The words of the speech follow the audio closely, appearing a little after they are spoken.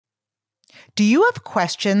Do you have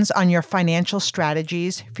questions on your financial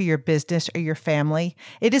strategies for your business or your family?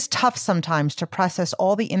 It is tough sometimes to process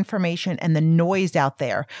all the information and the noise out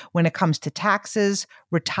there when it comes to taxes,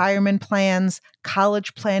 retirement plans,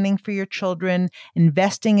 college planning for your children,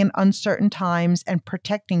 investing in uncertain times, and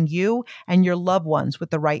protecting you and your loved ones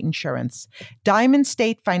with the right insurance. Diamond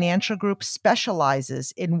State Financial Group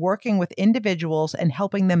specializes in working with individuals and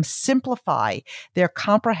helping them simplify their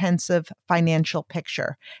comprehensive financial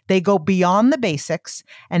picture. They go beyond the basics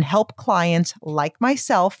and help clients like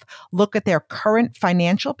myself look at their current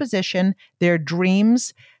financial position, their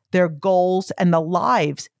dreams, their goals, and the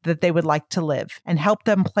lives that they would like to live, and help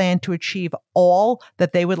them plan to achieve all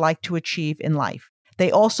that they would like to achieve in life.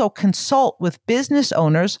 They also consult with business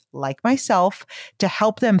owners like myself to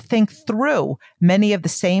help them think through many of the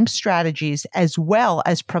same strategies, as well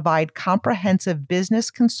as provide comprehensive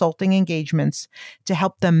business consulting engagements to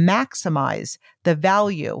help them maximize the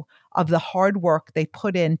value of the hard work they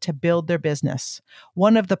put in to build their business.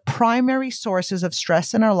 One of the primary sources of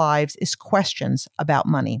stress in our lives is questions about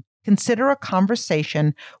money. Consider a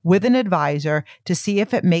conversation with an advisor to see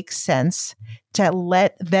if it makes sense to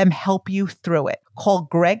let them help you through it. Call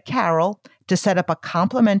Greg Carroll to set up a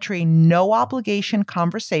complimentary, no obligation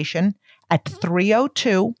conversation at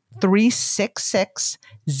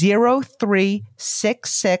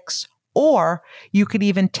 302-366-0366, or you could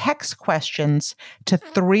even text questions to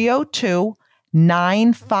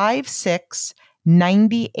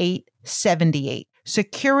 302-956-9878.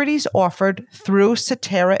 Securities offered through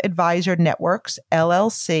Cetera Advisor Networks,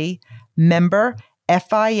 LLC, member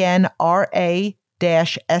FINRA-SIPC.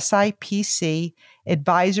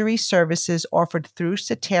 Advisory services offered through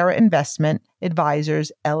Cetera Investment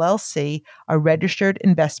Advisors, LLC, a registered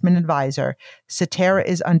investment advisor. Cetera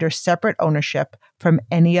is under separate ownership from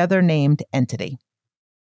any other named entity.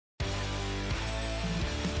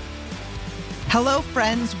 Hello,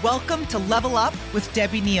 friends. Welcome to Level Up with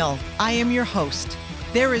Debbie Neal. I am your host.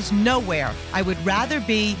 There is nowhere I would rather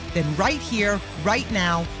be than right here, right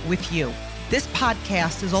now with you. This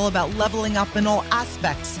podcast is all about leveling up in all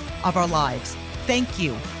aspects of our lives. Thank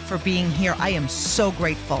you for being here. I am so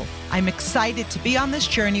grateful. I'm excited to be on this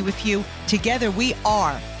journey with you. Together we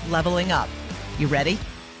are leveling up. You ready?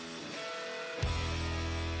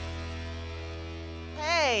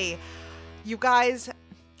 Hey, you guys.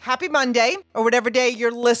 Happy Monday, or whatever day you're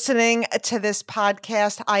listening to this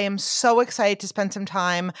podcast. I am so excited to spend some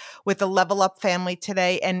time with the Level Up family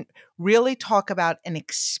today and really talk about an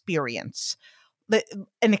experience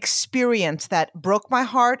that broke my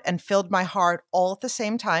heart and filled my heart all at the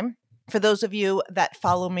same time. For those of you that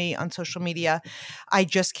follow me on social media, I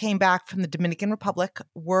just came back from the Dominican Republic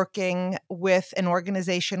working with an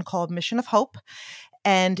organization called Mission of Hope.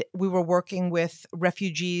 And we were working with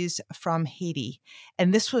refugees from Haiti.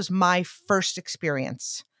 And this was my first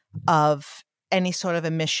experience of any sort of a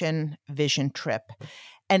mission vision trip.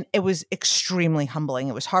 And it was extremely humbling.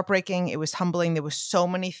 It was heartbreaking. It was humbling. There was so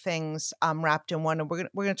many things wrapped in one. And we're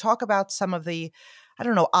going to talk about some of the, I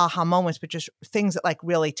don't know, aha moments, but just things that like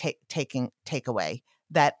really take away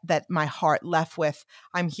that my heart left with.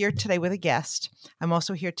 I'm here today with a guest. I'm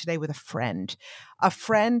also here today with a friend.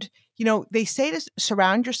 You know, they say to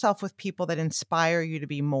surround yourself with people that inspire you to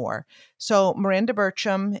be more. So Miranda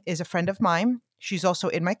Burcham is a friend of mine. She's also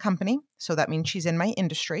in my company. So that means she's in my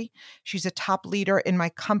industry. She's a top leader in my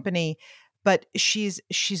company, but she's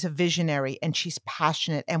a visionary and she's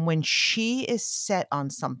passionate. And when she is set on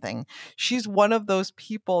something, she's one of those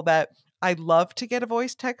people that I love to get a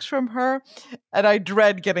voice text from her, and I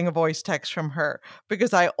dread getting a voice text from her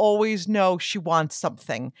because I always know she wants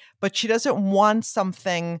something, but she doesn't want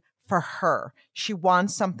something for her. She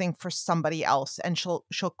wants something for somebody else, and she'll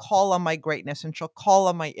call on my greatness and she'll call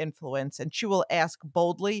on my influence, and she will ask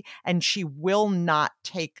boldly, and she will not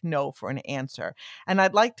take no for an answer. And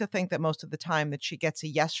I'd like to think that most of the time that she gets a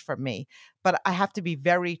yes from me, but I have to be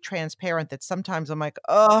very transparent that sometimes I'm like,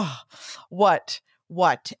 oh, what?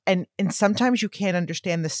 And sometimes you can't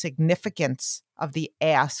understand the significance of the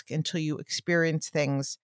ask until you experience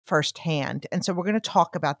things firsthand. And so we're going to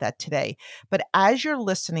talk about that today. But as you're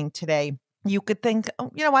listening today, you could think, oh,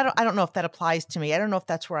 you know, I don't know if that applies to me. I don't know if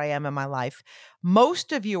that's where I am in my life.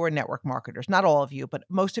 Most of you are network marketers, not all of you, but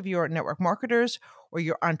most of you are network marketers, or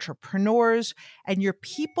you're entrepreneurs, and you're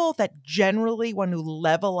people that generally want to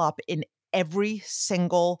level up in every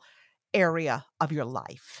single area of your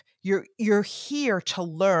life. You're here to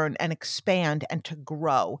learn and expand and to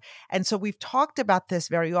grow. And so we've talked about this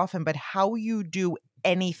very often, but how you do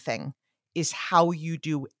anything is how you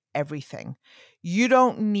do everything. You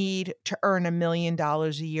don't need to earn $1 million a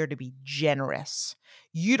year to be generous.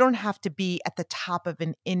 You don't have to be at the top of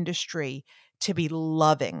an industry to be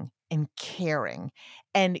loving and caring.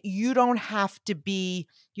 And you don't have to be,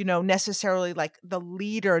 necessarily like the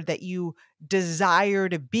leader that you desire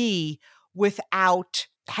to be without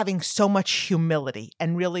having so much humility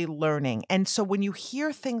and really learning. And so when you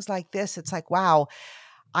hear things like this, it's like, wow,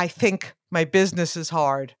 I think my business is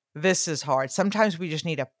hard. This is hard. Sometimes we just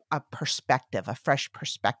need a perspective, a fresh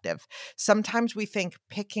perspective. Sometimes we think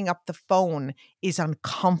picking up the phone is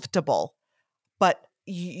uncomfortable, but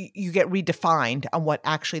you get redefined on what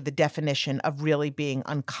actually the definition of really being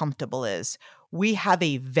uncomfortable is. We have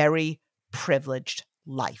a very privileged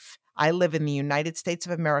life. I live in the United States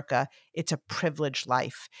of America. It's a privileged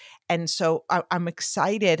life. And so I'm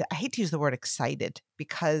excited. I hate to use the word excited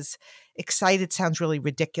because excited sounds really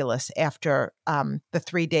ridiculous after the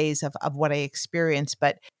 3 days of what I experienced.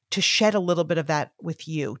 But to shed a little bit of that with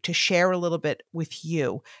you, to share a little bit with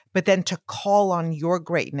you, but then to call on your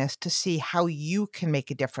greatness to see how you can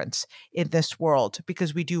make a difference in this world,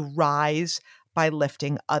 because we do rise by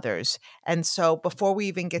lifting others. And so before we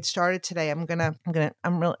even get started today, I'm going to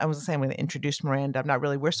introduce Miranda. I'm not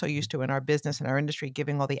really, we're so used to in our business and our industry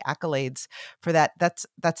giving all the accolades for that.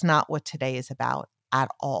 That's not what today is about at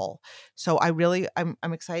all. So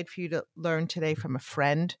I'm excited for you to learn today from a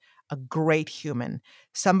friend, a great human,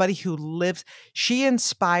 somebody who lives. She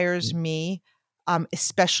inspires me,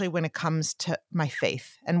 especially when it comes to my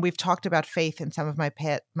faith. And we've talked about faith in some of my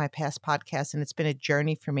past podcasts, and it's been a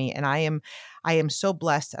journey for me. And I am so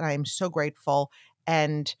blessed, and I am so grateful.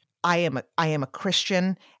 And I am a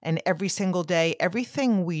Christian, and every single day,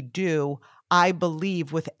 everything we do, I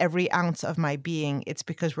believe with every ounce of my being, it's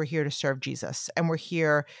because we're here to serve Jesus, and we're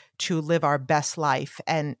here to live our best life,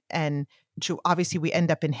 and to, obviously we end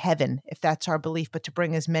up in heaven if that's our belief, but to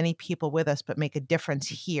bring as many people with us, but make a difference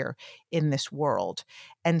here in this world.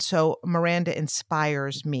 And so Miranda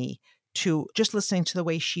inspires me to just listening to the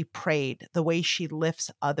way she prayed, the way she lifts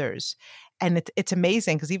others. And it's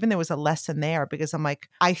amazing because even there was a lesson there, because I'm like,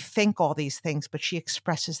 I think all these things, but she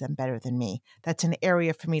expresses them better than me. That's an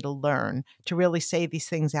area for me to learn, to really say these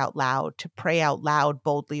things out loud, to pray out loud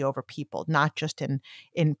boldly over people, not just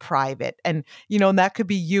in private. And, and that could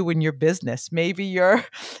be you in your business. Maybe you're,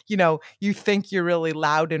 you think you're really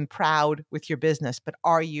loud and proud with your business, but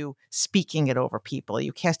are you speaking it over people? Are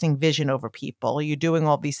you casting vision over people? Are you doing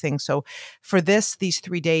all these things? So for these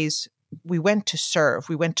 3 days, we went to serve,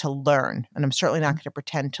 we went to learn, and I'm certainly not going to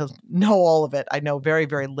pretend to know all of it. I know very,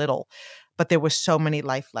 very little, but there were so many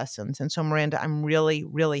life lessons. And so Miranda, I'm really,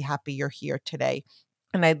 really happy you're here today.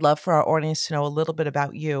 And I'd love for our audience to know a little bit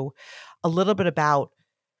about you, a little bit about,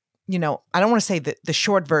 I don't want to say the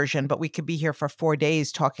short version, but we could be here for 4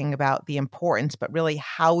 days talking about the importance, but really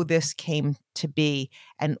how this came to be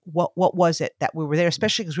and what was it that we were there,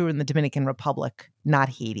 especially because we were in the Dominican Republic, not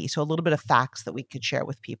Haiti. So a little bit of facts that we could share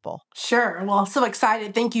with people. Sure. Well, so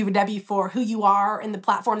excited. Thank you, Debbie, for who you are and the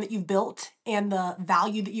platform that you've built and the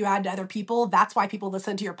value that you add to other people. That's why people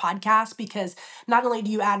listen to your podcast, because not only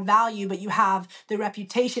do you add value, but you have the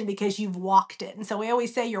reputation because you've walked it. And so we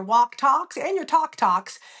always say your walk talks and your talk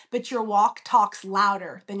talks, but your walk talks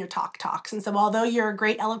louder than your talk talks. And so although you're a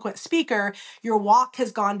great eloquent speaker, your walk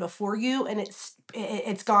has gone before you, and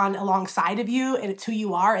it's gone alongside of you, and it's who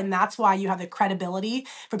you are. And that's why you have the credibility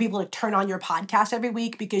for people to turn on your podcast every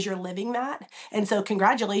week, because you're living that. And so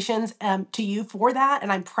congratulations to you for that.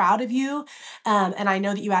 And I'm proud of you. And I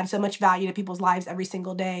know that you add so much value to people's lives every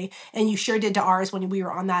single day. And you sure did to ours when we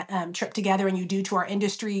were on that trip together, and you do to our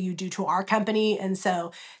industry, you do to our company. And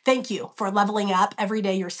so thank you for leveling up every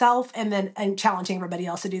day yourself, and challenging everybody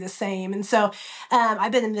else to do the same. And so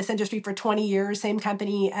I've been in this industry for 20 years, same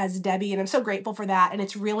company as Debbie, and I'm so grateful for that. And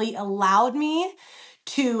it's really allowed me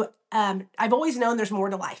to, I've always known there's more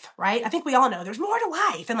to life, right? I think we all know there's more to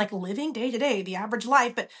life and like living day to day, the average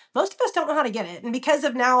life, but most of us don't know how to get it. And because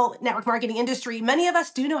of now network marketing industry, many of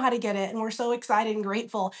us do know how to get it, and we're so excited and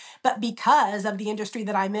grateful. But because of the industry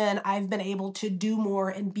that I'm in, I've been able to do more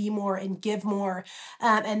and be more and give more.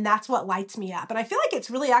 And that's what lights me up. And I feel like it's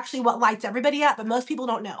really actually what lights everybody up, but most people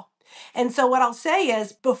don't know. And so what I'll say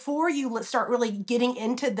is, before you start really getting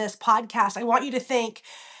into this podcast, I want you to think,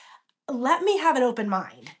 let me have an open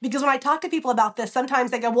mind. Because when I talk to people about this,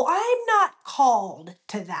 sometimes they go, well, I'm not called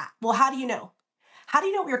to that. Well, how do you know? How do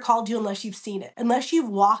you know what you're called to unless you've seen it? Unless you've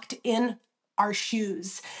walked in our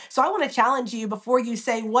shoes. So I want to challenge you before you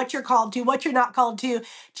say what you're called to, what you're not called to,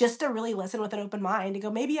 just to really listen with an open mind and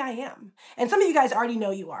go, maybe I am. And some of you guys already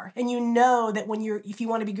know you are. And you know that if you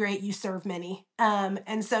want to be great, you serve many.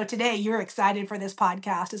 And so today you're excited for this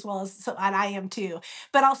podcast as well as, and I am too.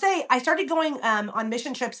 But I'll say I started going on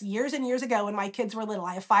mission trips years and years ago when my kids were little.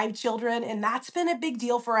 I have 5 children, and that's been a big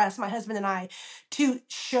deal for us, my husband and I, to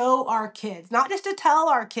show our kids, not just to tell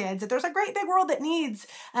our kids that there's a great big world that needs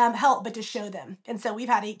help, but to show them. And so we've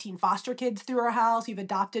had 18 foster kids through our house. We've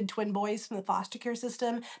adopted twin boys from the foster care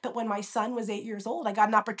system. But when my son was 8 years old, I got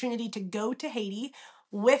an opportunity to go to Haiti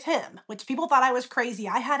with him, which people thought I was crazy.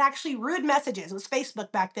 I had actually rude messages. It was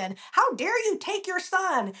Facebook back then. How dare you take your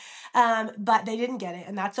son? But they didn't get it,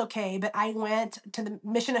 and that's okay. But I went to the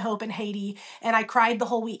Mission of Hope in Haiti, and I cried the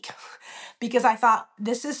whole week because I thought,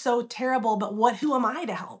 this is so terrible, but who am I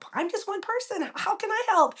to help? I'm just one person. How can I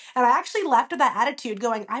help? And I actually left with that attitude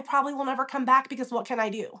going, I probably will never come back because what can I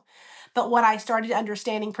do? But what I started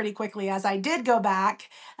understanding pretty quickly as I did go back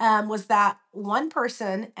was that one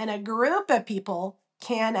person and a group of people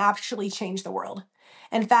can actually change the world.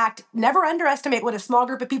 In fact, never underestimate what a small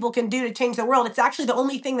group of people can do to change the world. It's actually the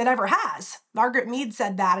only thing that ever has. Margaret Mead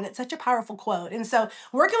said that, and it's such a powerful quote. And so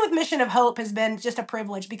working with Mission of Hope has been just a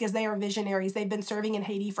privilege because they are visionaries. They've been serving in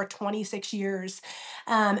Haiti for 26 years.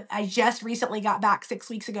 I just recently got back 6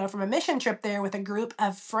 weeks ago from a mission trip there with a group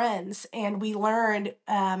of friends, and we learned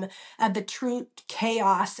of the true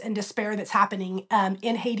chaos and despair that's happening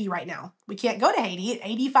in Haiti right now. We can't go to Haiti.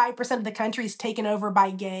 85% of the country is taken over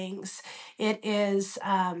by gangs. It is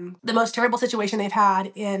the most terrible situation they've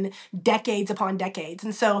had in decades upon decades.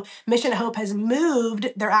 And so Mission of Hope has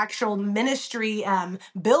moved their actual ministry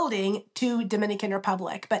building to Dominican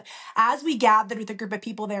Republic. But as we gathered with a group of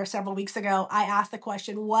people there several weeks ago, I asked the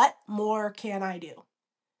question, what more can I do?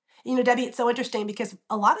 You know, Debbie, it's so interesting because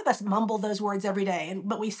a lot of us mumble those words every day,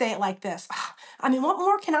 but we say it like this. I mean, what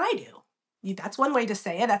more can I do? That's one way to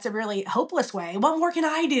say it. That's a really hopeless way. What more can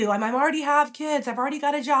I do? I already have kids. I've already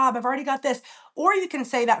got a job. I've already got this. Or you can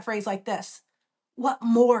say that phrase like this. What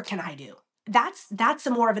more can I do? That's a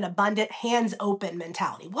more of an abundant, hands open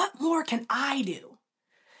mentality. What more can I do?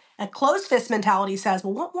 A closed fist mentality says,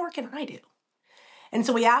 well, what more can I do? And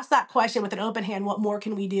so we asked that question with an open hand, what more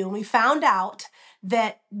can we do? And we found out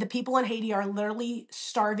that the people in Haiti are literally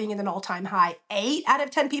starving at an all-time high. 8 out of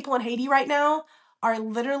 10 people in Haiti right now are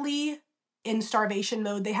literally in starvation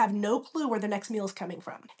mode. They have no clue where their next meal is coming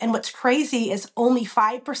from. And what's crazy is only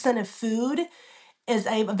 5% of food is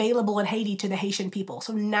available in Haiti to the Haitian people.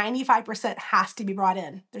 So 95% has to be brought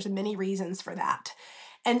in. There's many reasons for that.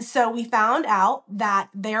 And so we found out that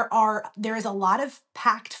there is a lot of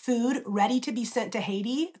packed food ready to be sent to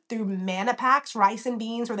Haiti through manna packs, rice and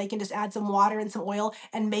beans, where they can just add some water and some oil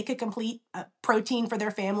and make a complete protein for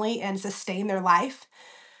their family and sustain their life.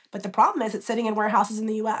 But the problem is it's sitting in warehouses in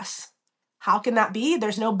the U.S. How can that be?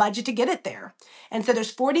 There's no budget to get it there. And so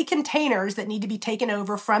there's 40 containers that need to be taken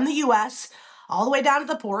over from the U.S. all the way down to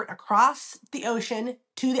the port, across the ocean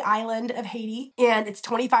to the island of Haiti. And it's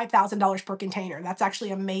 $25,000 per container. That's actually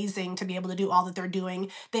amazing to be able to do all that they're doing.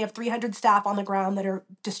 They have 300 staff on the ground that are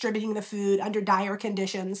distributing the food under dire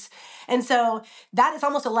conditions. And so that is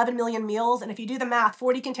almost 11 million meals. And if you do the math,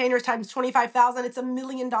 40 containers times 25,000, it's $1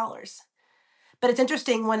 million. But it's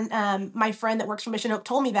interesting when my friend that works for Mission Hope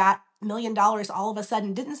told me that $1 million all of a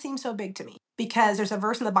sudden didn't seem so big to me, because there's a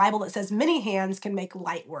verse in the Bible that says many hands can make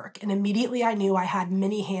light work. And immediately I knew I had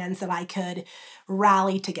many hands that I could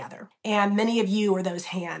rally together. And many of you are those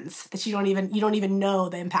hands that you don't even know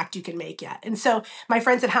the impact you can make yet. And so my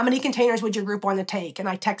friend said, how many containers would your group want to take? And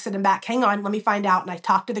I texted him back, hang on, let me find out. And I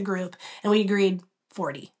talked to the group and we agreed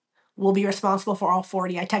 40. We'll be responsible for all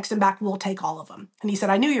 40. I texted him back, we'll take all of them. And he said,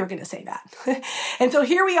 I knew you were going to say that. And so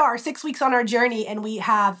here we are, 6 weeks on our journey, and we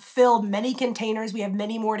have filled many containers. We have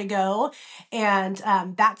many more to go. And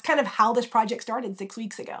that's kind of how this project started 6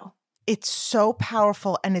 weeks ago. It's so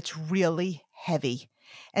powerful and it's really heavy.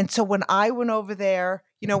 And so when I went over there,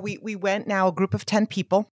 we went now a group of 10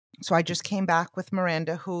 people. So I just came back with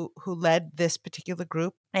Miranda, who led this particular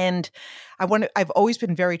group. And I've always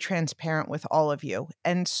been very transparent with all of you.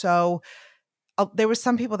 And so there were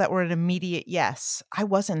some people that were an immediate yes. I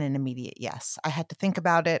wasn't an immediate yes. I had to think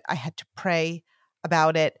about it. I had to pray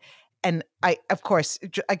about it. And I, of course,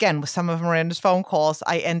 again, with some of Miranda's phone calls,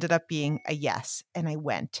 I ended up being a yes. And I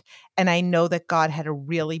went. And I know that God had a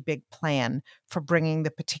really big plan for bringing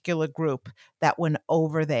the particular group that went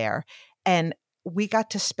over there. And we got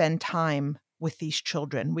to spend time with these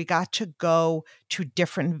children. We got to go to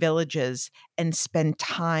different villages and spend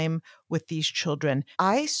time with these children.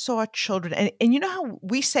 I saw children, and you know how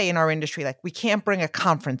we say in our industry, like, we can't bring a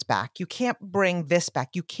conference back. You can't bring this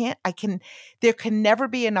back. There can never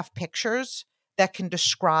be enough pictures that can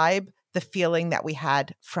describe the feeling that we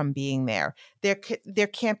had from being there. There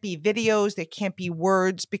can't be videos, there can't be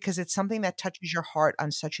words, because it's something that touches your heart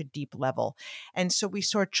on such a deep level. And so we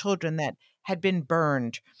saw children that had been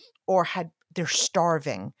burned or they're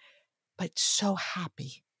starving, but so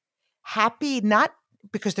happy. Happy, not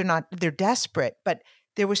because they're desperate, but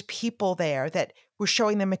there was people there that were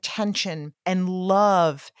showing them attention and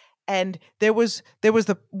love. And there was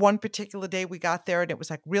the one particular day we got there, and it was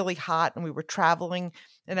like really hot, and we were traveling.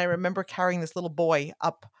 And I remember carrying this little boy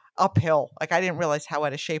uphill. Like, I didn't realize how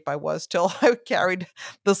out of shape I was till I carried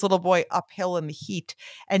this little boy uphill in the heat,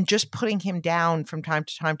 and just putting him down from time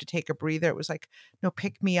to time to take a breather. It was like, no,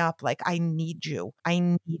 pick me up. Like, I need you. I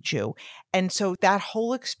need you. And so that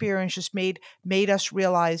whole experience just made us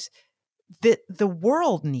realize that the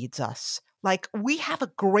world needs us. Like, we have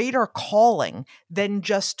a greater calling than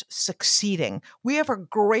just succeeding. We have a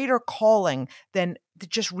greater calling than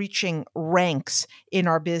just reaching ranks in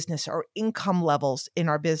our business or income levels in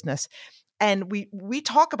our business. And we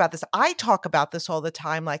talk about this. I talk about this all the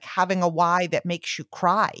time, like having a why that makes you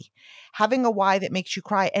cry. Having a why that makes you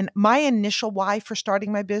cry. And my initial why for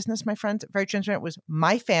starting my business, my friends, very transparent, was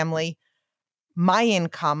my family, my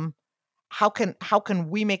income. How can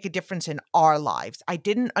we make a difference in our lives? I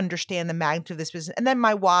didn't understand the magnitude of this business. And then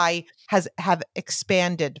my why have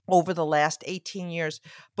expanded over the last 18 years.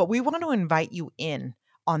 But we want to invite you in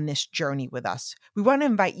on this journey with us. We want to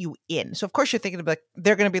invite you in. So of course you're thinking, like,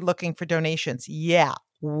 they're going to be looking for donations. Yeah,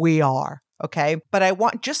 we are. Okay. But I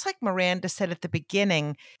want, just like Miranda said at the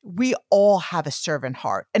beginning, we all have a servant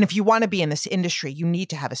heart. And if you want to be in this industry, you need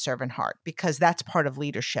to have a servant heart, because that's part of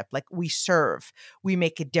leadership. Like, we serve, we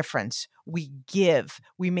make a difference, we give,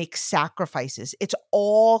 we make sacrifices. It's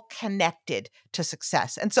all connected to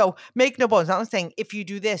success. And so make no bones. I'm not saying if you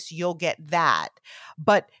do this, you'll get that,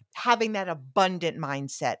 but having that abundant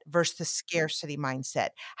mindset versus the scarcity mindset,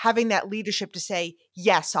 having that leadership to say,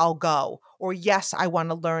 yes, I'll go, or yes, I want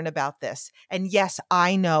to learn about this. And yes,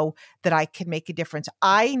 I know that I can make a difference.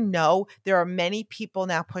 I know there are many people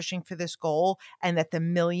now pushing for this goal, and that the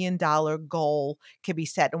 $1 million goal can be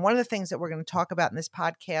set. And one of the things that we're going to talk about in this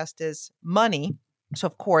podcast is money. So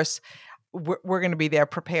of course, we're going to be there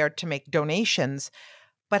prepared to make donations.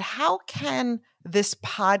 But how can this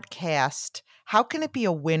podcast, how can it be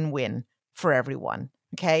a win-win for everyone?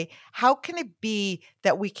 Okay. How can it be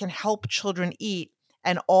that we can help children eat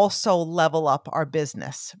and also level up our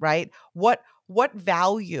business, right? What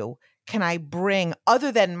value can I bring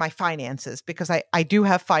other than my finances? Because I do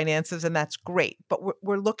have finances, and that's great, but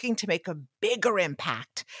we're looking to make a bigger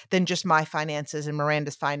impact than just my finances and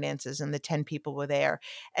Miranda's finances and the 10 people were there.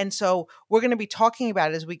 And so we're going to be talking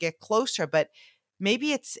about it as we get closer, but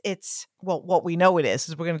maybe it's well, what we know it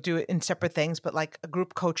is we're going to do it in separate things, but like a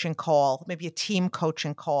group coaching call, maybe a team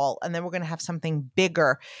coaching call. And then we're going to have something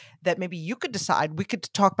bigger that maybe you could decide. We could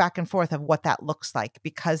talk back and forth of what that looks like,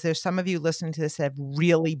 because there's some of you listening to this that have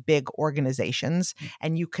really big organizations,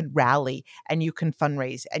 and you can rally and you can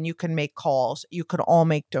fundraise and you can make calls. You could all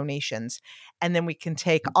make donations. And then we can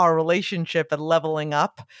take our relationship and leveling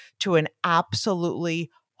up to an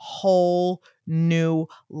absolutely whole new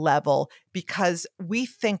level, because we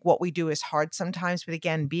think what we do is hard sometimes. But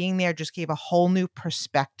again, being there just gave a whole new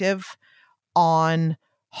perspective on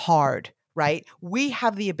hard, right? We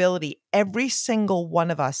have the ability, every single one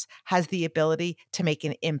of us has the ability to make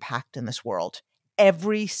an impact in this world.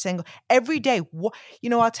 Every day.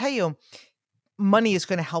 I'll tell you, money is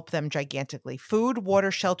going to help them gigantically. Food, water,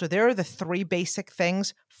 shelter. There are the three basic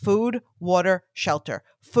things: food, water, shelter.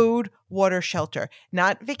 Food, water, shelter.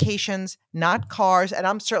 Not vacations, not cars. And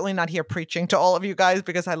I'm certainly not here preaching to all of you guys,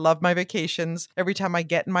 because I love my vacations. Every time I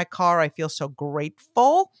get in my car, I feel so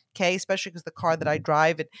grateful. Okay. Especially because the car that I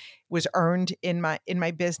drive, it was earned in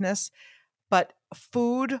my business. But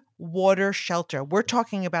food, water, shelter. We're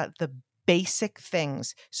talking about the basic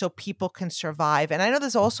things so people can survive. And I know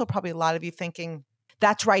there's also probably a lot of you thinking,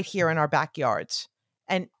 that's right here in our backyards.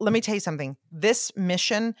 And let me tell you something. This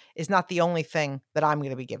mission is not the only thing that I'm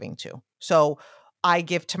going to be giving to. So I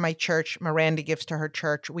give to my church. Miranda gives to her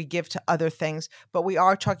church. We give to other things. But we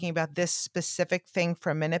are talking about this specific thing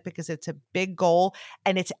for a minute, because it's a big goal,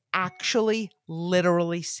 and it's actually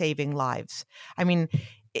literally saving lives. I mean,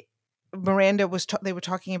 Miranda they were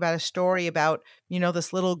talking about a story about,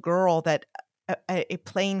 this little girl that a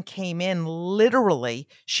plane came in. Literally,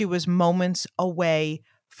 she was moments away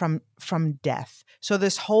from death. So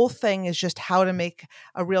this whole thing is just how to make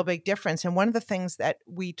a real big difference. And one of the things that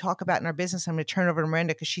we talk about in our business, I'm going to turn over to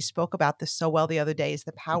Miranda because she spoke about this so well the other day, is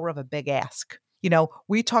the power of a big ask.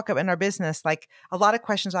 We talk about in our business, like a lot of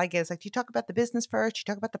questions I get is like, do you talk about the business first? Do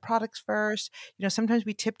you talk about the products first? Sometimes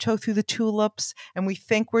we tiptoe through the tulips and we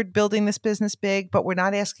think we're building this business big, but we're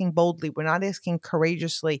not asking boldly. We're not asking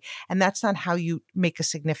courageously. And that's not how you make a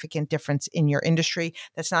significant difference in your industry.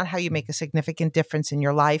 That's not how you make a significant difference in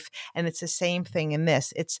your life. And it's the same thing in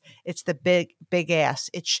this. It's the big ass.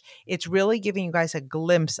 It's really giving you guys a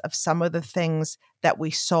glimpse of some of the things that we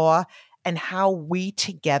saw and how we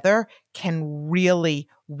together can really,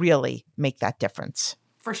 really make that difference.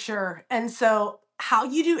 For sure. And so how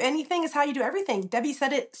you do anything is how you do everything. Debbie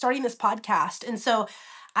said it starting this podcast. And so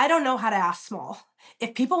I don't know how to ask small.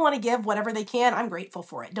 If people want to give whatever they can, I'm grateful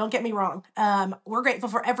for it. Don't get me wrong. We're grateful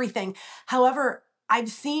for everything. However, I've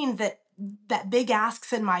seen that big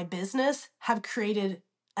asks in my business have created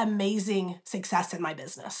amazing success in my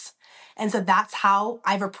business. And so that's how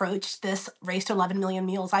I've approached this race to 11 million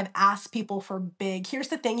meals. I've asked people for big. Here's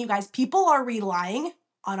the thing, you guys, people are relying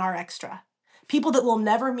on our extra. People that will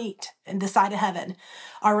never meet in this side of heaven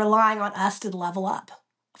are relying on us to level up,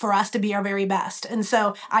 for us to be our very best. And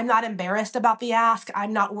so I'm not embarrassed about the ask.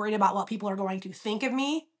 I'm not worried about what people are going to think of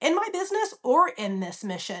me in my business or in this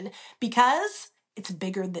mission, because it's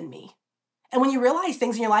bigger than me. And when you realize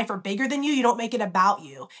things in your life are bigger than you don't make it about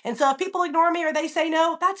you. And so if people ignore me or they say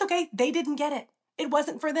no, that's okay. They didn't get it. It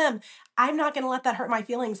wasn't for them. I'm not going to let that hurt my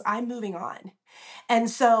feelings. I'm moving on. And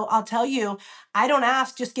so I'll tell you, I don't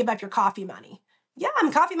ask, just give up your coffee money. Yeah,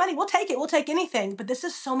 coffee money. We'll take it. We'll take anything. But this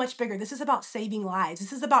is so much bigger. This is about saving lives.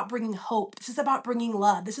 This is about bringing hope. This is about bringing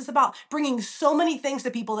love. This is about bringing so many things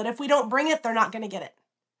to people that if we don't bring it, they're not going to get it.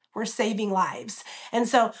 We're saving lives. And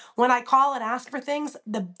so when I call and ask for things,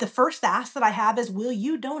 the first ask that I have is, will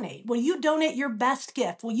you donate? Will you donate your best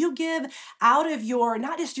gift? Will you give out of your,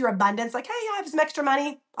 not just your abundance, like, hey, I have some extra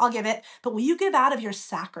money, I'll give it, but will you give out of your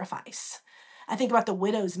sacrifice? I think about the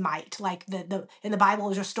widow's mite, like in the Bible,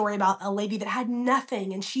 there's a story about a lady that had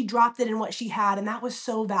nothing and she dropped it in what she had. And that was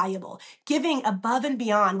so valuable. Giving above and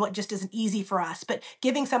beyond what just isn't easy for us, but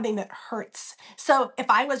giving something that hurts. So if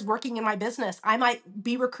I was working in my business, I might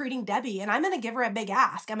be recruiting Debbie and I'm going to give her a big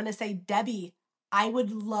ask. I'm going to say, Debbie, I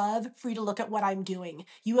would love for you to look at what I'm doing.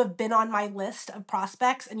 You have been on my list of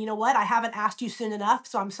prospects. And you know what? I haven't asked you soon enough.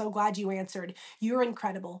 So I'm so glad you answered. You're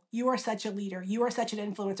incredible. You are such a leader. You are such an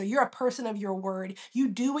influencer. You're a person of your word. You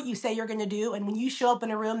do what you say you're going to do. And when you show up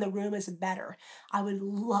in a room, the room is better. I would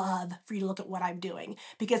love for you to look at what I'm doing,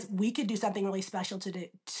 because we could do something really special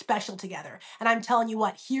together. And I'm telling you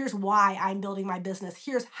what, here's why I'm building my business.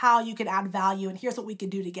 Here's how you can add value. And here's what we could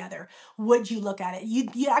do together. Would you look at it?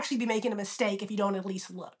 You'd actually be making a mistake if you don't at least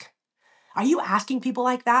look. Are you asking people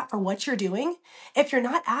like that for what you're doing? If you're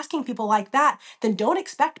not asking people like that, then don't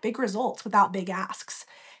expect big results without big asks.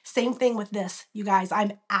 Same thing with this, you guys.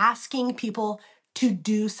 I'm asking people to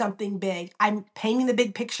do something big. I'm painting the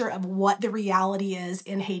big picture of what the reality is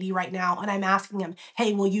in Haiti right now. And I'm asking them,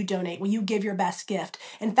 hey, will you donate? Will you give your best gift?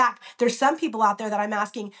 In fact, there's some people out there that I'm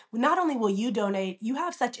asking, not only will you donate, you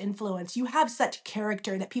have such influence, you have such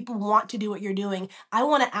character that people want to do what you're doing. I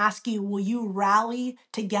want to ask you, will you rally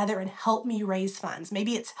together and help me raise funds?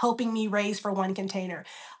 Maybe it's helping me raise for one container.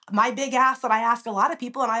 My big ask that I ask a lot of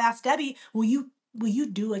people, and I asked Debbie, will you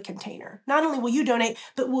do a container? Not only will you donate,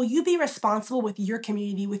 but will you be responsible with your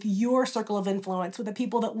community, with your circle of influence, with the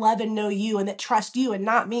people that love and know you and that trust you and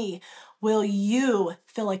not me? Will you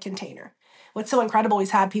fill a container? What's so incredible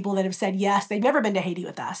is had people that have said yes, they've never been to Haiti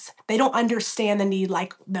with us. They don't understand the need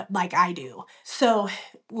like I do. So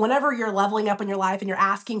whenever you're leveling up in your life and you're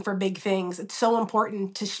asking for big things, it's so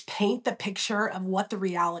important to paint the picture of what the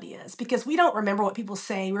reality is, because we don't remember what people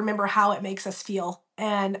say, we remember how it makes us feel.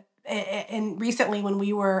 And recently when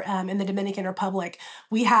we were in the Dominican Republic,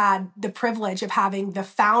 we had the privilege of having the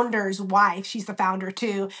founder's wife, she's the founder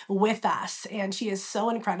too, with us. And she is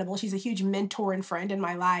so incredible. She's a huge mentor and friend in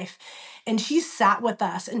my life. And she sat with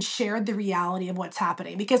us and shared the reality of what's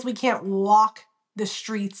happening, because we can't walk the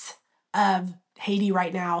streets of Haiti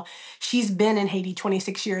right now. She's been in Haiti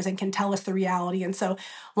 26 years and can tell us the reality. And so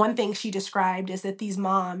one thing she described is that these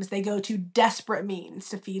moms, they go to desperate means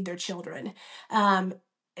to feed their children.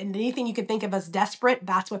 And anything you can think of as desperate,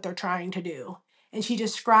 that's what they're trying to do. And she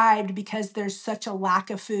described, because there's such a lack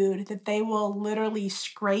of food, that they will literally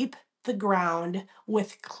scrape the ground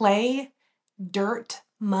with clay, dirt,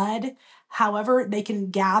 mud, however they can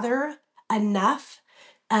gather enough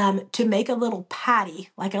to make a little patty,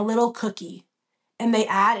 like a little cookie. and they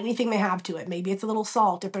add anything they have to it. Maybe it's a little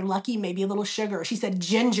salt. If they're lucky, maybe a little sugar. She said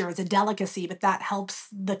ginger is a delicacy, but that helps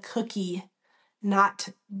the cookie not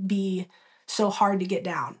be so hard to get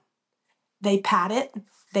down. They pat it,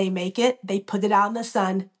 they make it, they put it out in the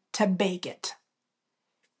sun to bake it.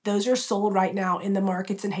 Those are sold right now in the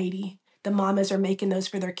markets in Haiti. The mamas are making those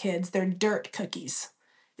for their kids. They're dirt cookies.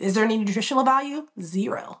 Is there any nutritional value?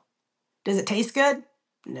 Zero. Does it taste good?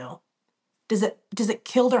 No. Does it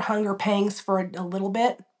kill their hunger pangs for a little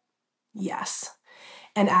bit? Yes.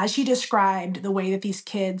 And as she described the way that these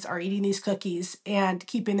kids are eating these cookies and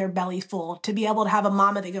keeping their belly full, to be able to have a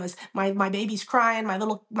mama that goes, my baby's crying,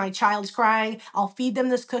 my child's crying, I'll feed them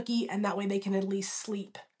this cookie, and that way they can at least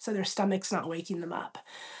sleep so their stomach's not waking them up.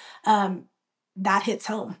 That hits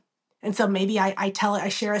home. And so maybe I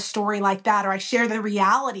share a story like that, or I share the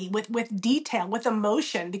reality with detail, with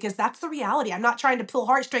emotion, because that's the reality. I'm not trying to pull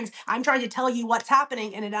heartstrings. I'm trying to tell you what's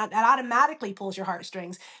happening, and it automatically pulls your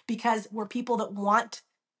heartstrings because we're people that want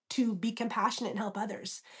to be compassionate and help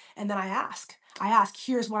others. And then I ask,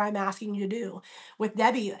 here's what I'm asking you to do. With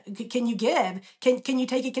Debbie, can you give? Can you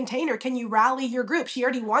take a container? Can you rally your group? She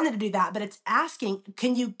already wanted to do that, but it's asking,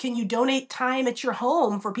 can you donate time at your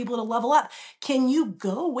home for people to level up? Can you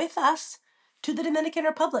go with us to the Dominican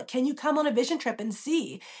Republic? Can you come on a vision trip and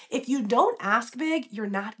see? If you don't ask big, you're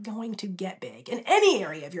not going to get big in any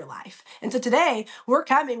area of your life. And so today we're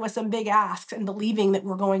coming with some big asks and believing that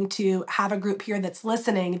we're going to have a group here that's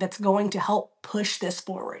listening, that's going to help push this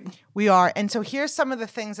forward. We are. And so here's some of the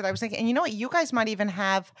things that I was thinking. And you know what? You guys might even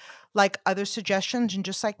have like other suggestions. And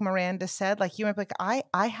just like Miranda said, like you might be like,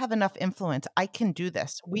 I have enough influence. I can do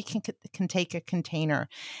this. We can take a container.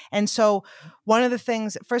 And so one of the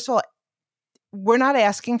things, first of all, we're not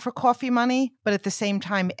asking for coffee money, but at the same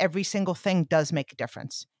time, every single thing does make a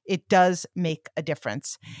difference. It does make a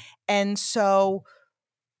difference. And so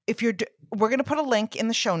we're going to put a link in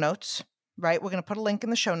the show notes, right? We're going to put a link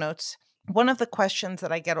in the show notes. One of the questions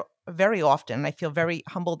that I get very often, and I feel very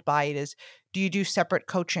humbled by it, is, do you do separate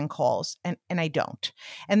coaching calls? And I don't.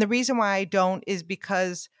 And the reason why I don't is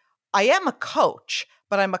because I am a coach,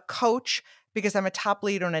 but I'm a coach because I'm a top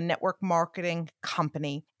leader in a network marketing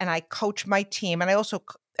company, and I coach my team. And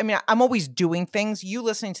I'm always doing things. You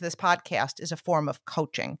listening to this podcast is a form of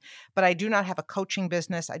coaching, but I do not have a coaching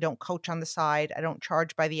business. I don't coach on the side. I don't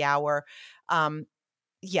charge by the hour.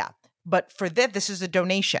 But for this is a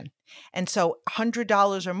donation. And so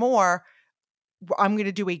 $100 or more, I'm going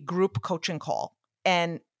to do a group coaching call,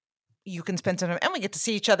 and you can spend some time, and we get to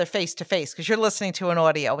see each other face to face because you're listening to an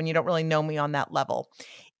audio and you don't really know me on that level.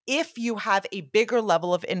 If you have a bigger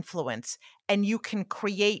level of influence and you can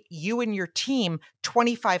create you and your team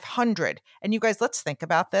 2,500, and you guys, let's think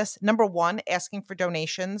about this. Number one, asking for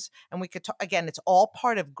donations. And we could talk, again, it's all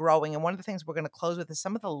part of growing. And one of the things we're going to close with is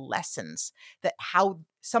some of the lessons that how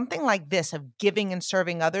something like this of giving and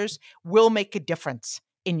serving others will make a difference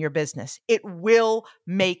in your business. It will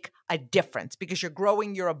make a difference because you're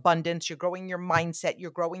growing your abundance, you're growing your mindset,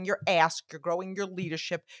 you're growing your ask, you're growing your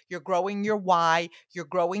leadership, you're growing your why, you're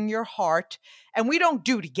growing your heart. And we don't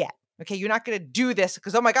do to get. Okay, you're not going to do this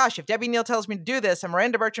because, oh my gosh, if Debbie Neal tells me to do this and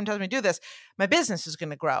Miranda Burcham tells me to do this, my business is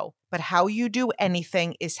going to grow. But how you do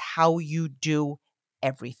anything is how you do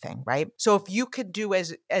everything, right? So if you could do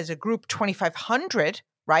as a group 2,500,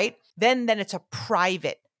 right, then it's a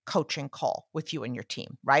private coaching call with you and your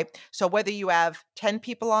team, right? So whether you have 10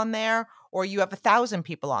 people on there or you have 1,000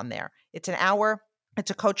 people on there, it's an hour, it's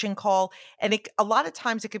a coaching call. And a lot of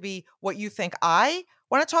times it could be what you think I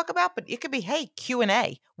want to talk about, but it could be, hey,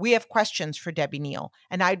 Q&A. We have questions for Debbie Neal.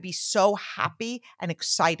 And I'd be so happy and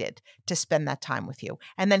excited to spend that time with you.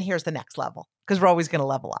 And then here's the next level, because we're always going to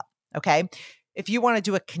level up, okay? If you want to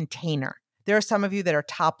do a container, there are some of you that are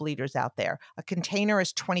top leaders out there. A container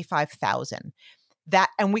is $25,000.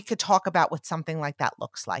 And we could talk about what something like that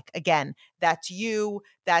looks like. Again, that's you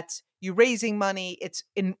raising money. It's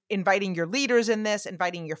inviting your leaders in this,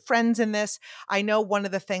 inviting your friends in this. I know one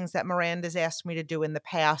of the things that Miranda's asked me to do in the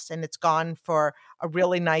past, and it's gone for a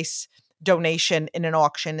really nice donation in an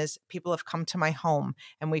auction, is people have come to my home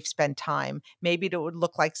and we've spent time. Maybe it would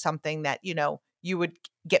look like something that, you would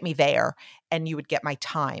get me there and you would get my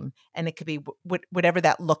time. And it could be whatever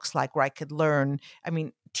that looks like, where I could learn,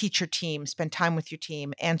 teach your team, spend time with your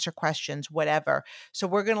team, answer questions, whatever. So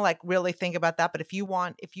we're going to really think about that. But if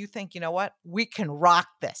you think, you know what, we can rock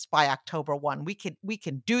this by October 1, we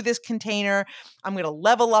can do this container. I'm going to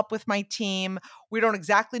level up with my team. We don't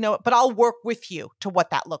exactly know it, but I'll work with you to what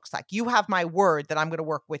that looks like. You have my word that I'm going to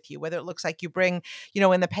work with you, whether it looks like you bring,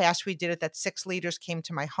 in the past we did it that 6 leaders came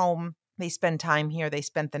to my home. They spend time here. They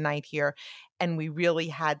spent the night here. And we really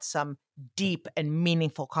had some deep and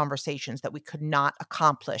meaningful conversations that we could not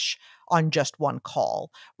accomplish on just one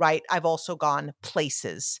call, right? I've also gone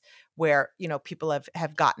places where, people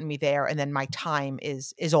have gotten me there, and then my time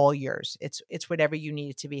is all yours. It's whatever you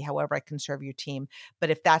need it to be, however I can serve your team. But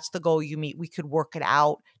if that's the goal you meet, we could work it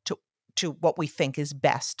out to what we think is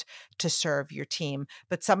best to serve your team.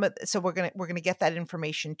 But so we're gonna get that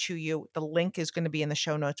information to you. The link is going to be in the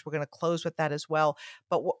show notes. We're going to close with that as well.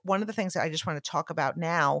 But one of the things that I just want to talk about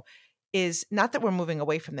now is not that we're moving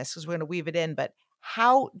away from this, because we're going to weave it in, but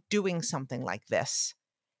how doing something like this,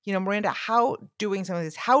 Miranda, how doing something like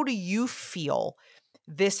this, how do you feel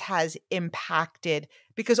this has impacted?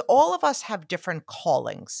 Because all of us have different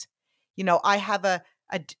callings. I have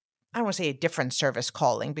I don't want to say a different service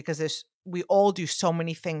calling, because we all do so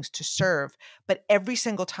many things to serve, but every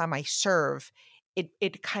single time I serve,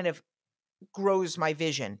 it kind of grows my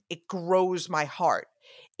vision. It grows my heart.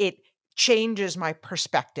 It changes my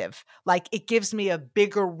perspective. Like, it gives me a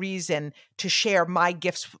bigger reason to share my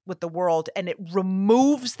gifts with the world, and it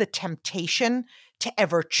removes the temptation to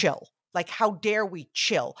ever chill. Like, how dare we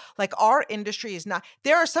chill? Like, our industry is not,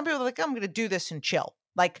 there are some people that are like, I'm going to do this and chill.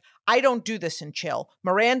 Like, I don't do this and chill.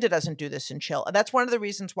 Miranda doesn't do this and chill. And that's one of the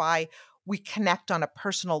reasons why we connect on a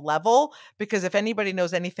personal level, because if anybody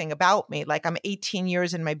knows anything about me, like, I'm 18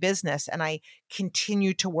 years in my business and I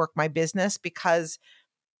continue to work my business because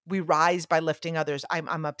we rise by lifting others.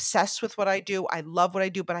 I'm obsessed with what I do. I love what I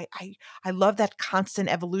do, but I love that constant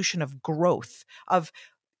evolution of growth, of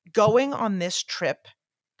going on this trip.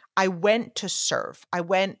 I went to serve. I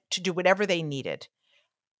went to do whatever they needed.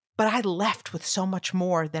 But I left with so much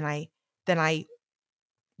more than I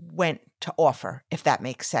went to offer, if that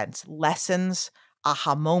makes sense. Lessons,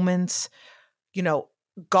 aha moments,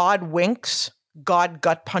 God winks, God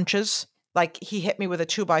gut punches. Like, he hit me with a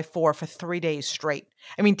 2x4 for 3 days straight.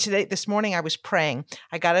 I mean, this morning I was praying.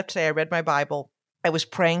 I got up today, I read my Bible. I was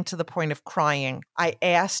praying to the point of crying. I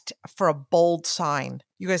asked for a bold sign.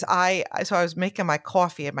 You guys, so I was making my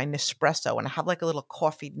coffee at my Nespresso, and I have like a little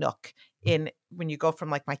coffee nook when you go from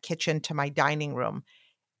like my kitchen to my dining room.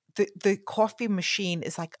 The coffee machine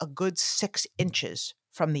is like a good 6 inches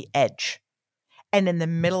from the edge. And in the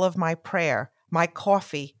middle of my prayer, my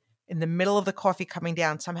coffee, in the middle of the coffee coming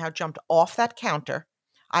down, somehow jumped off that counter.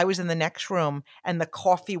 I was in the next room, and the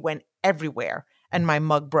coffee went everywhere, and my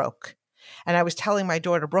mug broke. And I was telling my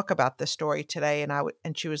daughter Brooke about this story today,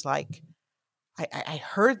 and she was like, I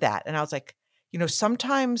heard that. And I was like,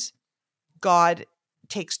 sometimes God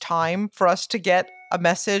takes time for us to get a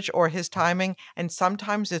message, or his timing. And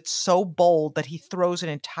sometimes it's so bold that he throws an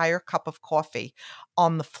entire cup of coffee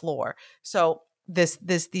on the floor. So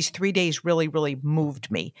these 3 days really, really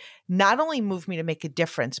moved me. Not only moved me to make a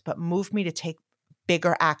difference, but moved me to take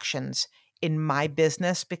bigger actions in my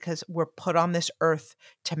business, because we're put on this earth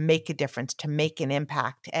to make a difference, to make an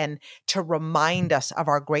impact, and to remind us of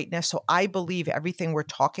our greatness. So I believe everything we're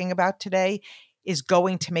talking about today is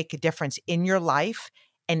going to make a difference in your life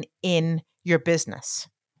and in your business.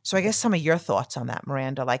 So I guess some of your thoughts on that,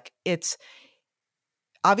 Miranda. Like, it's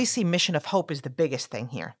obviously Mission of Hope is the biggest thing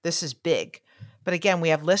here. This is big. But again, we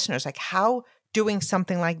have listeners, like, how doing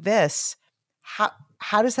something like this,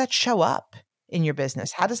 how does that show up in your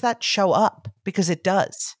business? How does that show up? Because it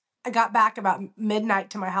does. I got back about midnight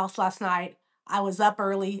to my house last night. I was up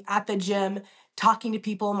early at the gym talking to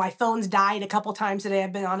people. My phone's died a couple times today.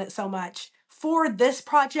 I've been on it so much for this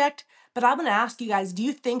project. But I'm going to ask you guys, do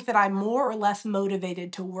you think that I'm more or less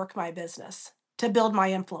motivated to work my business, to build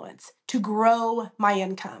my influence, to grow my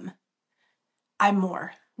income? I'm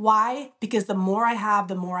more. Why? Because the more I have,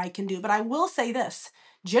 the more I can do. But I will say this,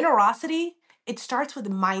 generosity, it starts with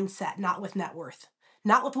mindset, not with net worth.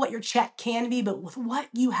 Not with what your check can be, but with what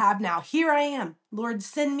you have now. Here I am. Lord,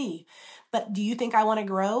 send me. But do you think I want to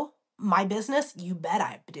grow my business? You bet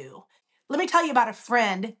I do. Let me tell you about a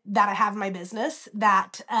friend that I have in my business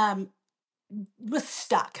that was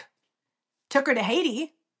stuck. Took her to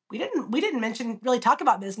Haiti. We didn't really talk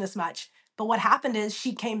about business much. But what happened is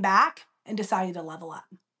she came back and decided to level up.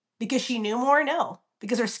 Because she knew more? No.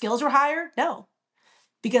 Because her skills were higher? No.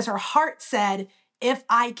 Because her heart said, if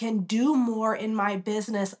I can do more in my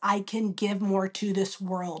business, I can give more to this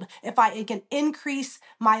world. If I can increase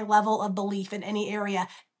my level of belief in any area,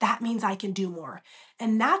 that means I can do more.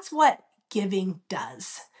 And that's what giving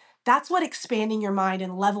does. That's what expanding your mind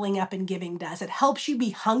and leveling up and giving does. It helps you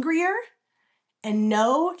be hungrier and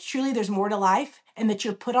know truly there's more to life and that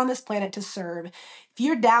you're put on this planet to serve. If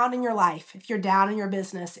you're down in your life, if you're down in your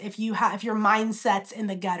business, if your mindset's in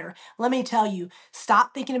the gutter, let me tell you,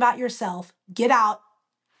 stop thinking about yourself, get out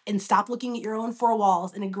and stop looking at your own four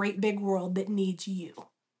walls in a great big world that needs you,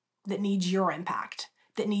 that needs your impact,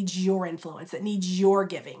 that needs your influence, that needs your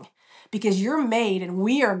giving. Because you're made and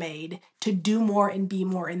we are made to do more and be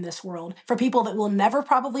more in this world for people that we'll never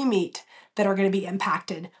probably meet that are going to be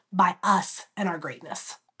impacted by us and our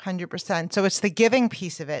greatness. 100%. So it's the giving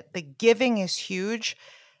piece of it. The giving is huge,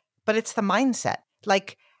 but it's the mindset.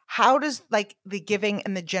 Like, how does like the giving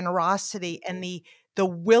and the generosity and the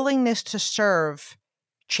willingness to serve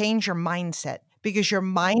change your mindset? Because your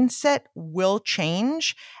mindset will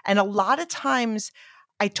change. And a lot of times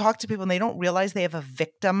I talk to people and they don't realize they have a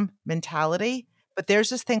victim mentality, but there's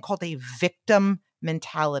this thing called a victim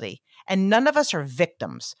mentality. And none of us are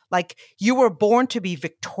victims. Like, you were born to be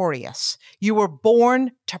victorious. You were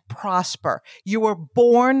born to prosper. You were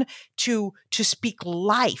born to speak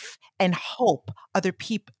life and hope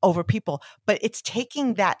over people. But it's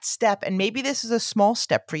taking that step. And maybe this is a small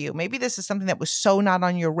step for you. Maybe this is something that was so not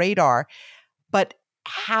on your radar. But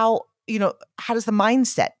how does the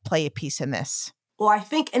mindset play a piece in this? Well, I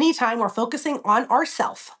think anytime we're focusing on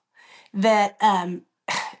ourself, that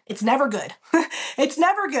it's never good. It's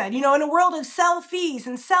never good. In a world of selfies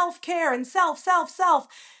and self-care and self,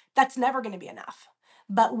 that's never going to be enough.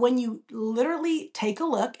 But when you literally take a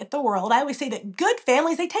look at the world, I always say that good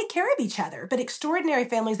families, they take care of each other, but extraordinary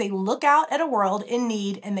families, they look out at a world in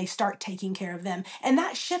need and they start taking care of them. And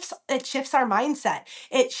that shifts our mindset.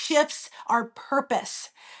 It shifts our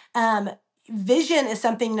purpose. Vision is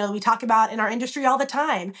something we talk about in our industry all the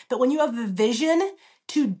time. But when you have the vision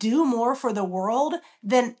to do more for the world,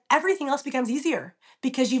 then everything else becomes easier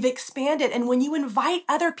because you've expanded. And when you invite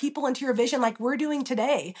other people into your vision, like we're doing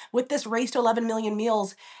today with this race to 11 million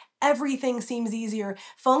meals, everything seems easier.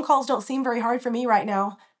 Phone calls don't seem very hard for me right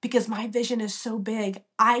now because my vision is so big.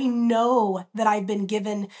 I know that I've been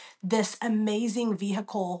given this amazing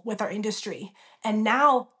vehicle with our industry. And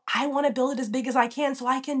now I want to build it as big as I can so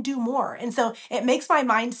I can do more. And so it makes my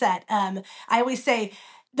mindset. I always say,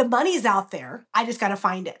 the money's out there. I just got to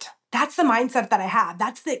find it. That's the mindset that I have.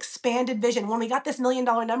 That's the expanded vision. When we got this $1 million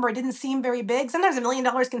number, it didn't seem very big. Sometimes $1 million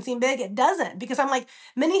can seem big. It doesn't, because I'm like,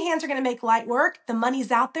 many hands are going to make light work. The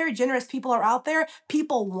money's out there. Generous people are out there.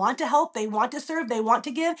 People want to help. They want to serve. They want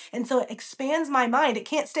to give. And so it expands my mind. It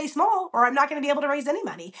can't stay small or I'm not going to be able to raise any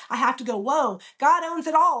money. I have to go, whoa, God owns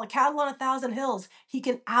it all. A cattle on 1,000 hills. He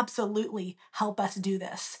can absolutely help us do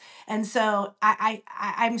this. And so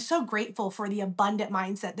I'm so grateful for the abundant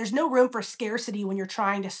mindset. There's no room for scarcity when you're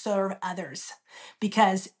trying to serve others,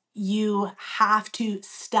 because you have to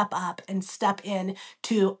step up and step in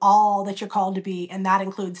to all that you're called to be. And that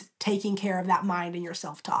includes taking care of that mind and your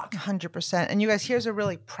self-talk. 100%. And you guys, here's a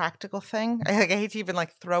really practical thing. I hate to even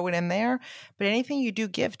throw it in there, but anything you do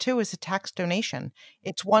give too is a tax donation.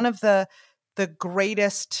 It's one of the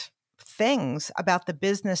greatest things about the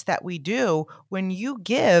business that we do. When you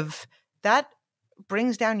give, that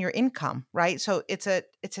brings down your income, right? So it's a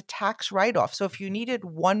tax write-off. So if you needed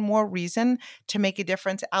one more reason to make a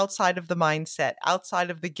difference outside of the mindset,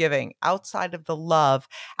 outside of the giving, outside of the love,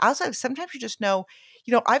 sometimes you just know,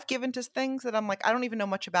 I've given to things that I'm like, I don't even know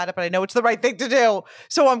much about it, but I know it's the right thing to do.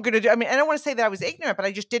 So I'm going to do, I don't want to say that I was ignorant, but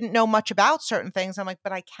I just didn't know much about certain things. I'm like,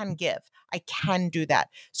 but I can give. I can do that.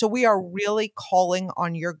 So we are really calling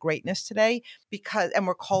on your greatness today and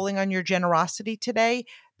we're calling on your generosity today,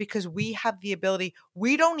 because we have the ability.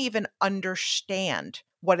 We don't even understand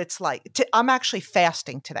what it's like. I'm actually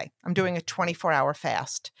fasting today. I'm doing a 24-hour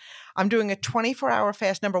fast. I'm doing a 24-hour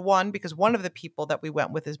fast, number one, because one of the people that we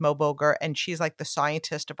went with is Mo Boger, and she's like the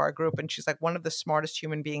scientist of our group. And she's like one of the smartest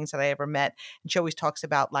human beings that I ever met. And she always talks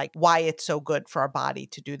about why it's so good for our body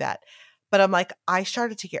to do that. But I'm like, I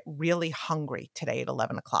started to get really hungry today at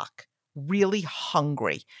 11 o'clock, really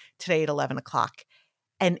hungry today at 11 o'clock.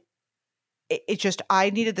 And I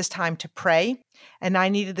needed this time to pray, and I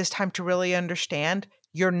needed this time to really understand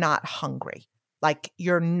you're not hungry.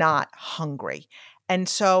 You're not hungry. And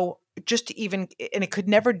so and it could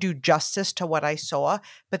never do justice to what I saw,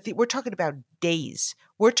 but we're talking about days.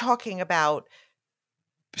 We're talking about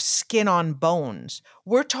skin on bones.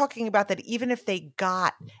 We're talking about that even if they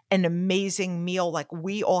got an amazing meal like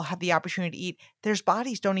we all have the opportunity to eat, their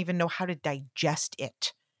bodies don't even know how to digest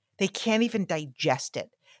it. They can't even digest it.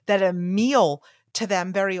 That a meal to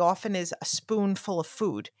them very often is a spoonful of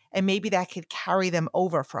food, and maybe that could carry them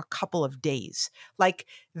over for a couple of days.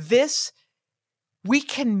 This, we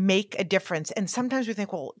can make a difference. And sometimes we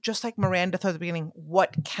think, well, just like Miranda thought at the beginning,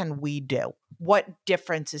 what can we do? What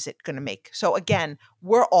difference is it going to make? So again,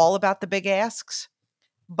 we're all about the big asks,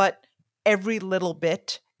 but every little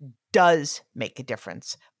bit does make a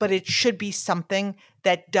difference, but it should be something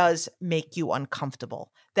that does make you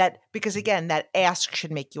uncomfortable. Because again, that ask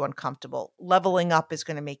should make you uncomfortable. Leveling up is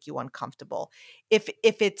going to make you uncomfortable. If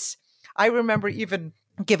it's, I remember even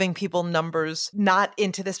giving people numbers, not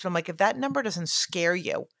into this, but I'm like, if that number doesn't scare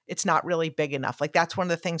you, it's not really big enough. Like that's one of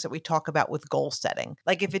the things that we talk about with goal setting.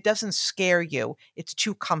 Like if it doesn't scare you, it's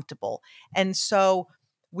too comfortable. And so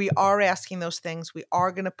we are asking those things. We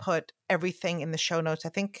are going to put everything in the show notes. I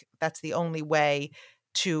think that's the only way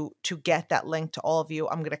to get that link to all of you.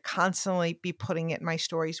 I'm going to constantly be putting it in my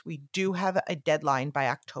stories. We do have a deadline by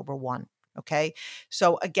October 1. Okay.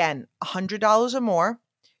 So again, $100 or more.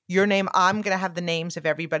 Your name, I'm going to have the names of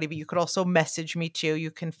everybody, but you could also message me too.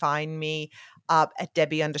 You can find me at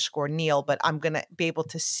Debbie_Neal, but I'm going to be able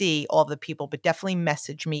to see all the people, but definitely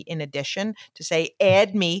message me in addition to say,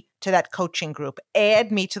 add me to that coaching group,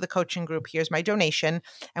 add me to the coaching group. Here's my donation.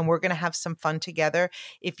 And we're going to have some fun together.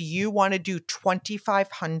 If you want to do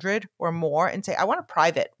 2,500 or more and say, I want a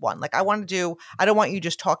private one. Like I don't want you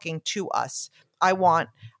just talking to us. I want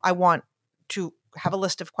to have a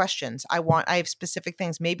list of questions. I have specific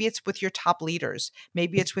things. Maybe it's with your top leaders.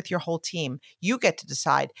 Maybe it's with your whole team. You get to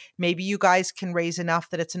decide. Maybe you guys can raise enough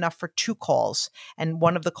that it's enough for 2 calls. And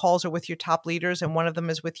one of the calls are with your top leaders and one of them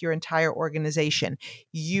is with your entire organization.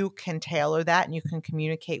 You can tailor that and you can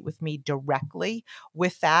communicate with me directly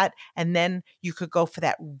with that. And then you could go for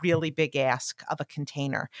that really big ask of a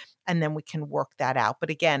container and then we can work that out. But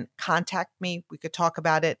again, contact me. We could talk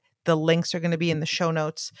about it. The links are going to be in the show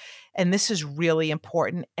notes. And this is really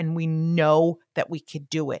important. And we know that we could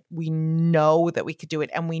do it. We know that we could do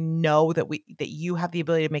it. And we know that you have the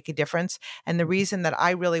ability to make a difference. And the reason that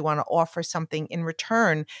I really want to offer something in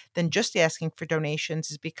return than just asking for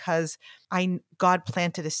donations is because God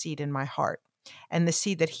planted a seed in my heart. And the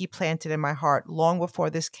seed that he planted in my heart long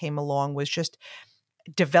before this came along was just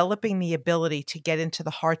developing the ability to get into the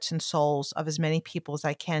hearts and souls of as many people as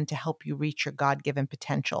I can to help you reach your God-given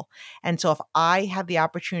potential. And so if I have the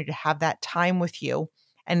opportunity to have that time with you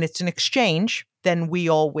and it's an exchange, then we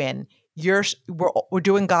all win. We're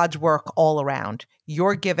doing God's work all around.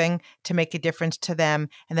 You're giving to make a difference to them.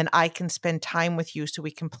 And then I can spend time with you so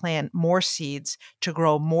we can plant more seeds to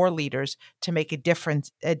grow more leaders to make a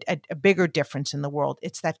difference, a bigger difference in the world.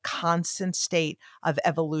 It's that constant state of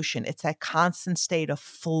evolution. It's that constant state of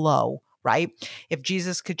flow, right? If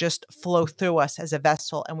Jesus could just flow through us as a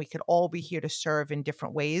vessel and we could all be here to serve in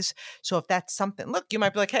different ways. So if that's something, look, you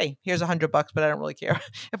might be like, hey, here's $100, but I don't really care.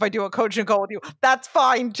 If I do a coaching call with you, that's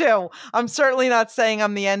fine too. I'm certainly not saying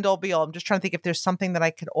I'm the end all be all. I'm just trying to think if there's something that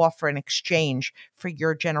I could offer in exchange for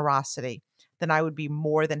your generosity, then I would be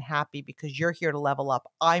more than happy because you're here to level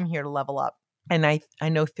up. I'm here to level up. And I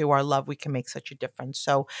know through our love, we can make such a difference.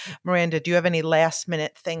 So Miranda, do you have any last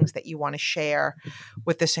minute things that you want to share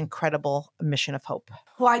with this incredible mission of hope?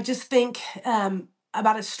 Well, I just think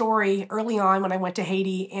about a story early on when I went to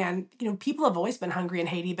Haiti, and people have always been hungry in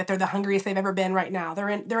Haiti, but they're the hungriest they've ever been right now. They're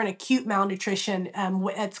in acute malnutrition.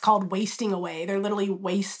 It's called wasting away. They're literally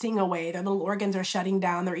wasting away. Their little organs are shutting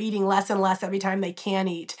down. They're eating less and less every time they can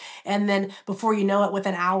eat, and then before you know it,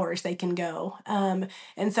 within hours they can go. And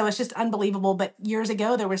so it's just unbelievable. But years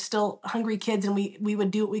ago, there were still hungry kids, and we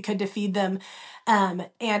would do what we could to feed them. And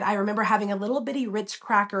I remember having a little bitty Ritz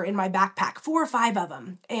cracker in my backpack, 4 or 5 of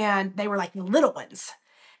them, and they were like little ones.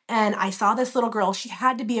 And I saw this little girl, she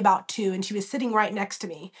had to be about 2, and she was sitting right next to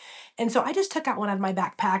me. And so I just took out one out of my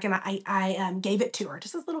backpack and I gave it to her,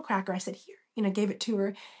 just this little cracker. I said, here, gave it to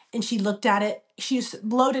her. And she looked at it. She's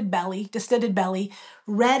bloated belly, distended belly,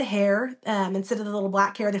 red hair. Instead of the little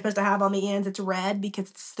black hair they're supposed to have on the ends, it's red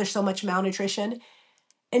because there's so much malnutrition.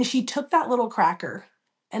 And she took that little cracker,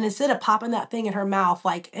 and instead of popping that thing in her mouth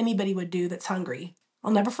like anybody would do that's hungry,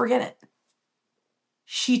 I'll never forget it.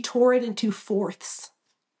 She tore it into fourths.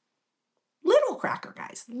 Little cracker,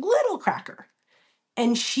 guys, little cracker.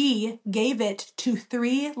 And she gave it to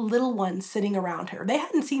 3 little ones sitting around her. They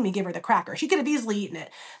hadn't seen me give her the cracker. She could have easily eaten it,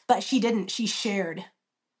 but she didn't. She shared.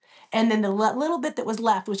 And then the little bit that was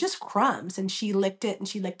left was just crumbs, and she licked it, and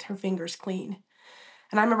she licked her fingers clean.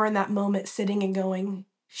 And I remember in that moment sitting and going,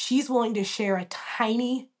 she's willing to share a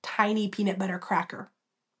tiny, tiny peanut butter cracker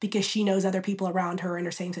because she knows other people around her are in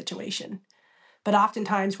her same situation. But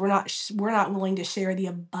oftentimes we're not willing to share the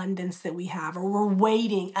abundance that we have, or we're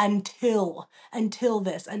waiting until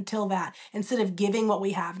this, until that, instead of giving what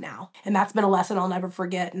we have now. And that's been a lesson I'll never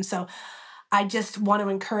forget. And so I just want to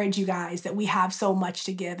encourage you guys that we have so much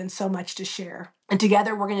to give and so much to share. And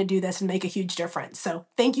together we're going to do this and make a huge difference. So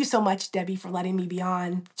thank you so much, Debbie, for letting me be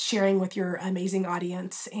on, sharing with your amazing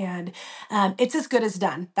audience. And it's as good as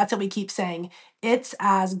done. That's what we keep saying. It's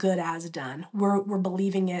as good as done. We're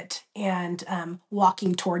believing it and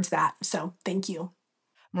walking towards that. So thank you.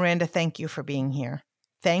 Miranda, thank you for being here.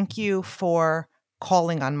 Thank you for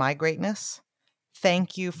calling on my greatness.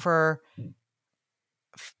 Thank you for,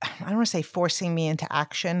 I don't want to say forcing me into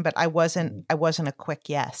action, but I wasn't a quick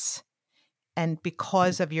yes. And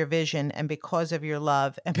because of your vision and because of your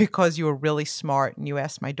love and because you were really smart and you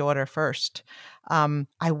asked my daughter first,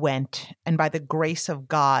 I went. And by the grace of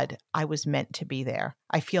God, I was meant to be there.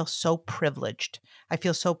 I feel so privileged. I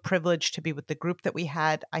feel so privileged to be with the group that we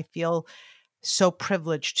had. I feel so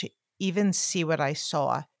privileged to even see what I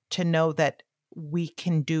saw, to know that we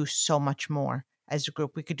can do so much more as a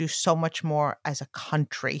group. We could do so much more as a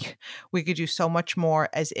country. We could do so much more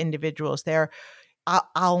as individuals.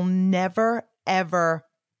 I'll never, ever,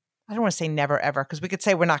 I don't want to say never, ever, because we could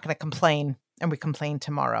say we're not going to complain and we complain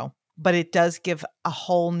tomorrow, but it does give a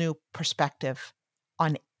whole new perspective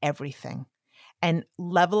on everything. And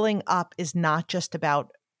leveling up is not just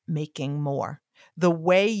about making more. The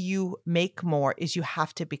way you make more is you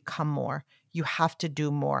have to become more. You have to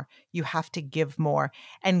do more. You have to give more.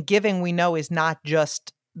 And giving, we know, is not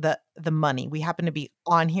just the money. We happen to be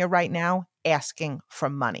on here right now asking for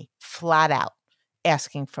money, flat out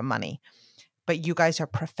asking for money. But you guys are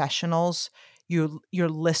professionals. You're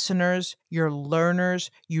listeners, you're learners,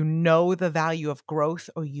 you know the value of growth,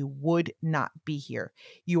 or you would not be here.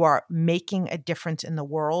 You are making a difference in the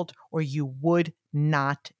world, or you would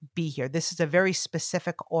not be here. This is a very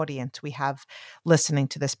specific audience we have listening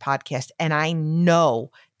to this podcast. And I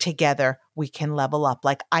know together we can level up.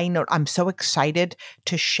 Like, I know I'm so excited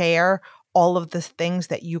to share all of the things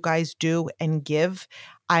that you guys do and give.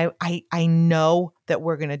 I know that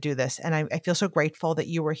we're going to do this. And I feel so grateful that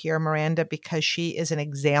you were here, Miranda, because she is an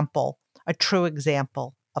example, a true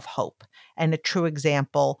example of hope and a true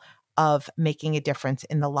example of making a difference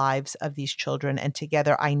in the lives of these children. And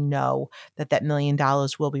together, I know that $1 million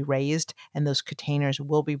will be raised and those containers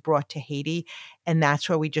will be brought to Haiti. And that's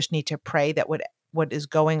where we just need to pray that what is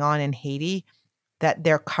going on in Haiti, that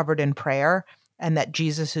they're covered in prayer, and that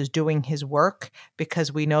Jesus is doing his work,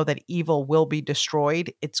 because we know that evil will be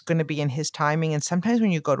destroyed. It's going to be in his timing. And sometimes when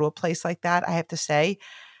you go to a place like that, I have to say,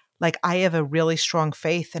 like, I have a really strong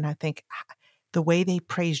faith. And I think the way they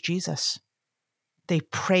praise Jesus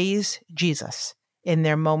in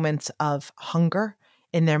their moments of hunger,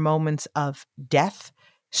 in their moments of death,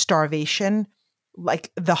 starvation, like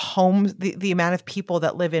the homes, the amount of people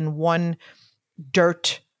that live in one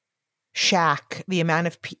dirt shack, the amount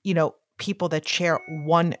of, people that share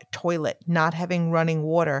one toilet, not having running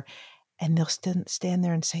water, and they'll stand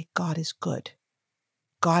there and say, God is good.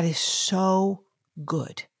 God is so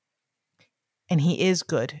good. And he is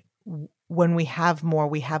good. When we have more,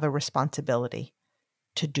 we have a responsibility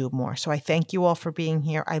to do more. So I thank you all for being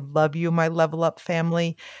here. I love you, my Level Up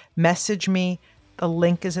family. Message me. The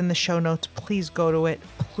link is in the show notes. Please go to it.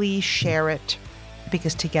 Please share it,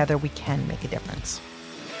 because together we can make a difference.